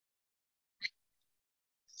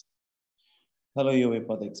Hello,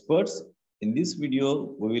 uipath experts. In this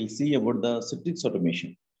video, we will see about the citrix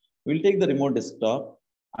automation. We'll take the remote desktop,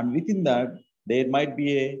 and within that, there might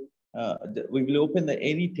be we will open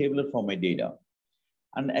any table for my data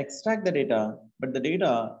and extract the data, but the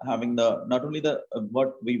data having the not only the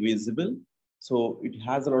what we visible, so it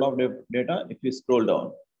has a lot of data if you scroll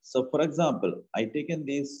down. So for example, I taken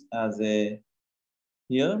this as a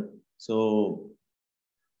here. So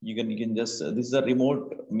you can just this is a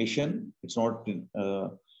remote mission. It's not the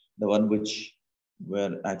one which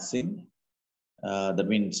we're accessing. That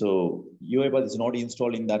means so uipath is not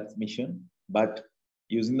installing that mission, but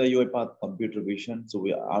using the uipath computer vision, so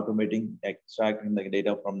we are automating extracting the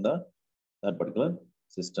data from that particular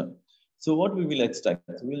system. So what we will extract,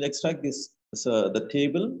 so we will extract this, so the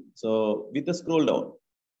table, so with the scroll down.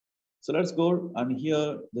 So let's go, and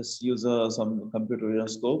here just use some computer vision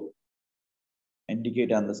scope,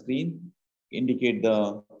 indicate on the screen, indicate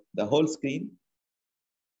the whole screen,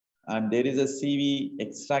 and there is a CV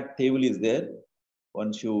extract table is there.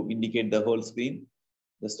 Once you indicate the whole screen,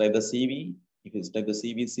 just type the CV. If you type the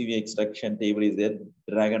CV extraction table is there,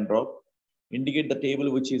 drag and drop. Indicate the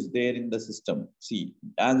table which is there in the system. See,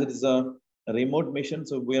 as it is a remote mission,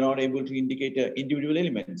 so we are not able to indicate individual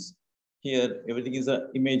elements. Here, everything is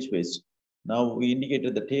image based. Now we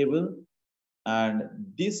indicated the table, and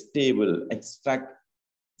this table extract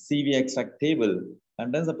CV extract table,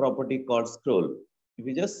 and there's a property called scroll. If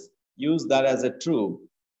you just use that as a true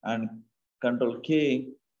and Control K,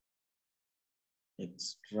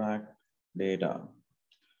 extract data,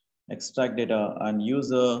 and use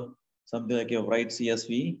something like a write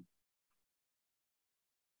CSV,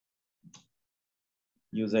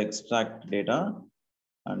 use extract data,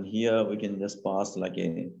 and here we can just pass like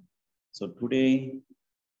a, so today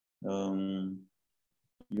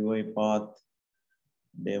uipath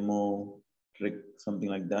demo trick, something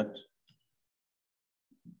like that.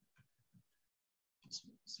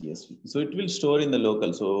 CSV. So it will store in the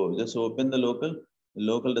local. So just open the local. The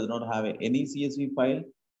local does not have any CSV file.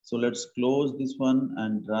 So let's close this one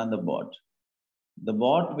and run the bot. The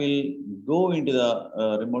bot will go into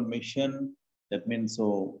the remote mission. That means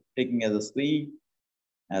so taking as a screen,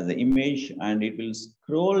 as an image, and it will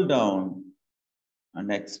scroll down and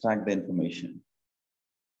extract the information.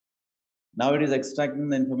 Now it is extracting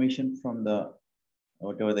the information from the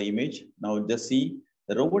whatever the image. Now just see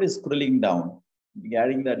the robot is scrolling down,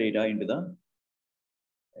 getting the data into the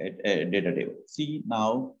data table. See,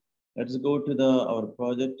 now let's go to our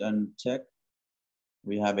project and check.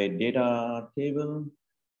 We have a data table,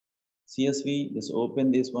 CSV. Just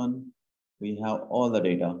open this one. We have all the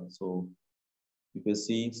data. So you can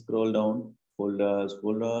see, scroll down,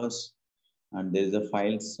 folders, and there is a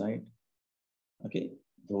files, right? Okay.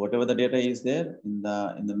 So whatever the data is there in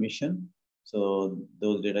the mission, so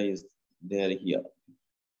those data is there here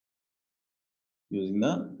using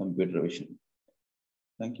the computer vision.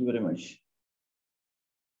 Thank you very much.